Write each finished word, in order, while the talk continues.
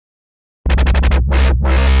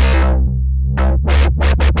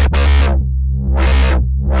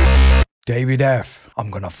David F., I'm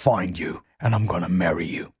gonna find you and I'm gonna marry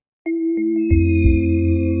you.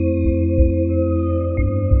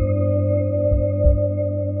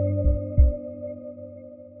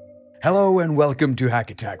 Hello and welcome to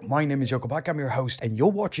haQ. My name is Jakob, I'm your host and you're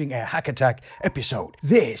watching a haQ episode.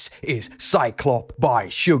 This is Cyclop by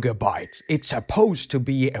Sugar Bytes. It's supposed to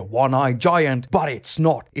be a one-eyed giant, but it's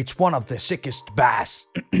not. It's one of the sickest bass.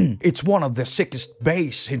 It's one of the sickest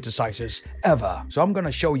bass synthesizers ever. So I'm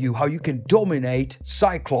gonna show you how you can dominate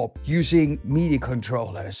Cyclop using MIDI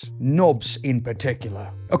controllers, knobs in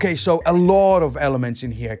particular. Okay, so a lot of elements in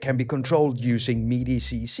here can be controlled using MIDI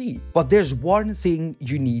CC, but there's one thing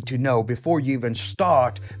you need to know before you even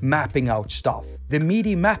start mapping out stuff. The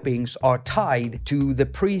MIDI mappings are tied to the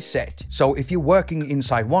preset. So if you're working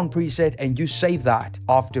inside one preset and you save that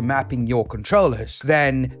after mapping your controllers,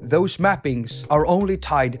 then those mappings are only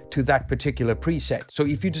tied to that particular preset. So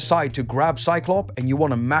if you decide to grab Cyclop and you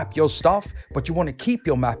want to map your stuff, but you want to keep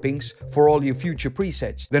your mappings for all your future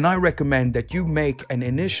presets, then I recommend that you make an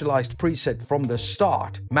initialized preset from the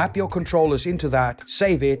start, map your controllers into that,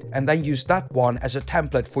 save it, and then use that one as a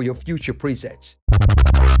template for your future presets.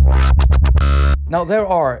 Now there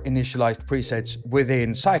are initialized presets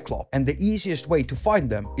within Cyclop, and the easiest way to find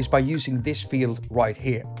them is by using this field right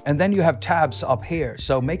here. And then you have tabs up here,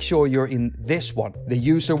 so make sure you're in this one, the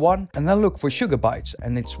user one, and then look for Sugar Bytes,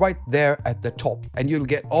 and it's right there at the top, and you'll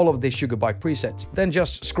get all of the Sugar Byte presets. Then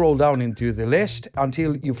just scroll down into the list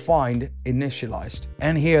until you find initialized.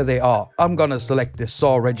 And here they are. I'm gonna select the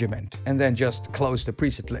SAW regiment, and then just close the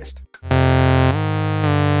preset list.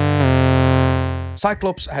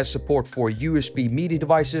 Cyclops has support for USB MIDI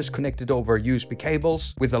devices connected over USB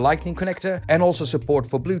cables with a lightning connector, and also support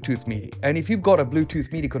for Bluetooth MIDI. And if you've got a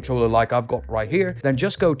Bluetooth MIDI controller like I've got right here, then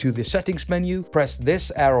just go to the settings menu, press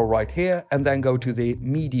this arrow right here, and then go to the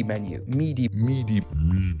MIDI menu. MIDI.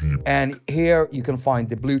 And here you can find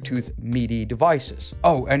the Bluetooth MIDI devices.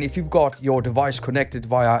 Oh, and if you've got your device connected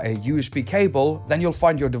via a USB cable, then you'll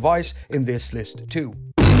find your device in this list too.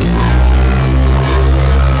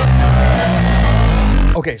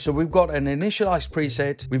 Okay, so we've got an initialized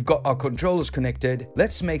preset, we've got our controllers connected.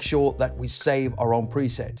 Let's make sure that we save our own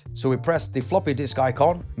preset. So we press the floppy disk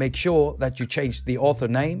icon, make sure that you change the author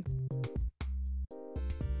name.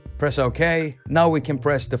 Press OK. Now we can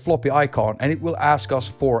press the floppy icon and it will ask us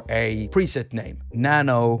for a preset name.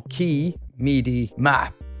 Nano Key MIDI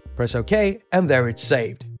Map. Press OK and there it's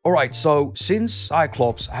saved. Alright, so since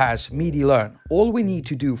Cyclops has MIDI Learn, all we need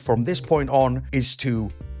to do from this point on is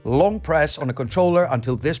to long press on a controller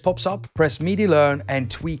until this pops up, press MIDI Learn and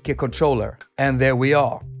tweak a controller. And there we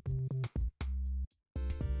are.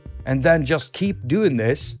 And then just keep doing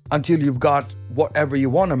this until you've got whatever you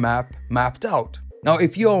want to map mapped out. Now,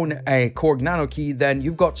 if you own a Korg Nano Key, then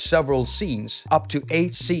you've got several scenes, up to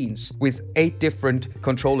 8 scenes with 8 different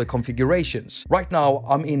controller configurations. Right now,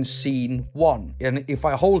 I'm in scene 1. And if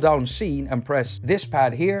I hold down scene and press this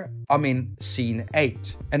pad here, I'm in scene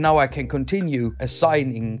 8. And now I can continue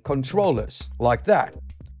assigning controllers like that.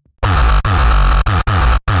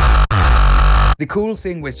 The cool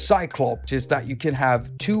thing with Cyclops is that you can have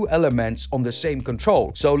 2 elements on the same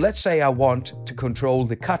control. So let's say I want to control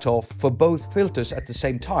the cutoff for both filters at the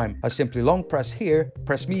same time. I simply long press here,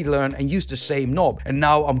 press MIDI Learn and use the same knob. And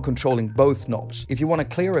now I'm controlling both knobs. If you want to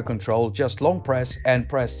clear a control, just long press and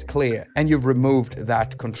press clear. And you've removed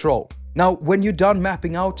that control. Now, when you're done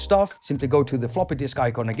mapping out stuff, simply go to the floppy disk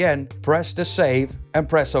icon again, press the save and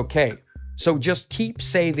press OK. So just keep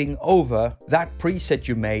saving over that preset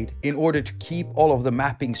you made in order to keep all of the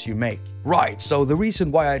mappings you make. Right, so the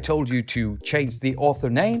reason why I told you to change the author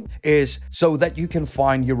name is so that you can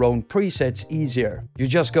find your own presets easier. You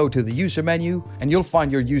just go to the user menu and you'll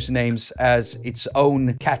find your usernames as its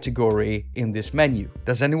own category in this menu.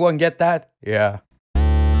 Does anyone get that? Yeah.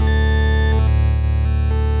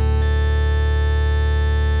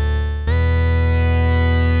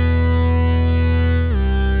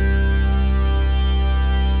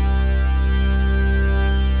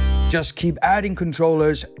 Just keep adding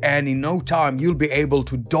controllers and in no time you'll be able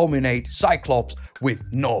to dominate Cyclops with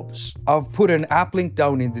knobs. I've put an app link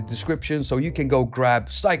down in the description so you can go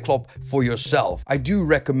grab Cyclop for yourself. I do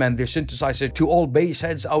recommend this synthesizer to all bass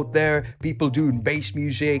heads out there, people doing bass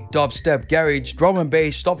music, dubstep, garage, drum and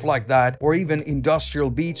bass, stuff like that, or even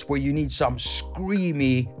industrial beats where you need some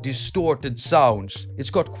screamy, distorted sounds.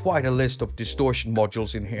 It's got quite a list of distortion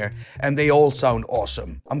modules in here and they all sound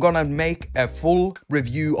awesome. I'm gonna make a full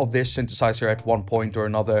review of this synthesizer at one point or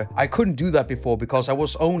another. I couldn't do that before because I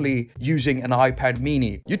was only using an iPad iPad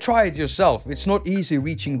mini. You try it yourself. It's not easy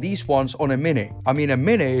reaching these ones on a mini. I mean, a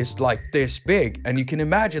mini is like this big, and you can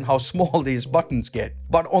imagine how small these buttons get.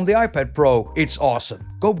 But on the iPad Pro, it's awesome.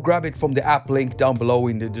 Go grab it from the app link down below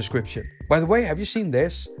in the description. By the way, have you seen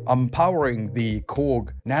this? I'm powering the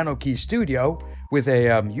Korg Nano Key Studio with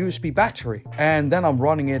a USB battery, and then I'm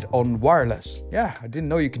running it on wireless. Yeah, I didn't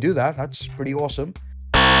know you could do that. That's pretty awesome.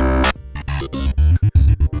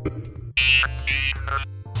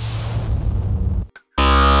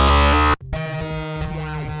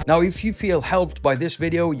 Now, if you feel helped by this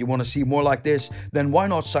video, you want to see more like this, then why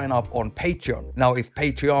not sign up on Patreon? Now, if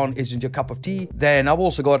Patreon isn't your cup of tea, then I've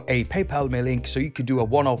also got a PayPal me link, so you could do a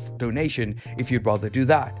one-off donation if you'd rather do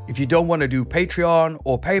that. If you don't want to do Patreon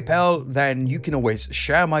or PayPal, then you can always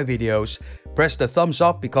share my videos. Press the thumbs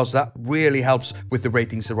up because that really helps with the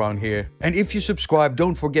ratings around here. And if you subscribe,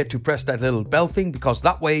 don't forget to press that little bell thing, because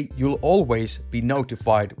that way you'll always be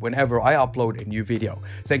notified whenever I upload a new video.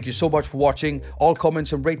 Thank you so much for watching. All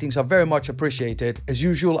comments and ratings are very much appreciated. As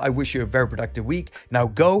usual, I wish you a very productive week. Now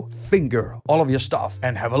go finger all of your stuff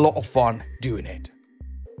and have a lot of fun doing it.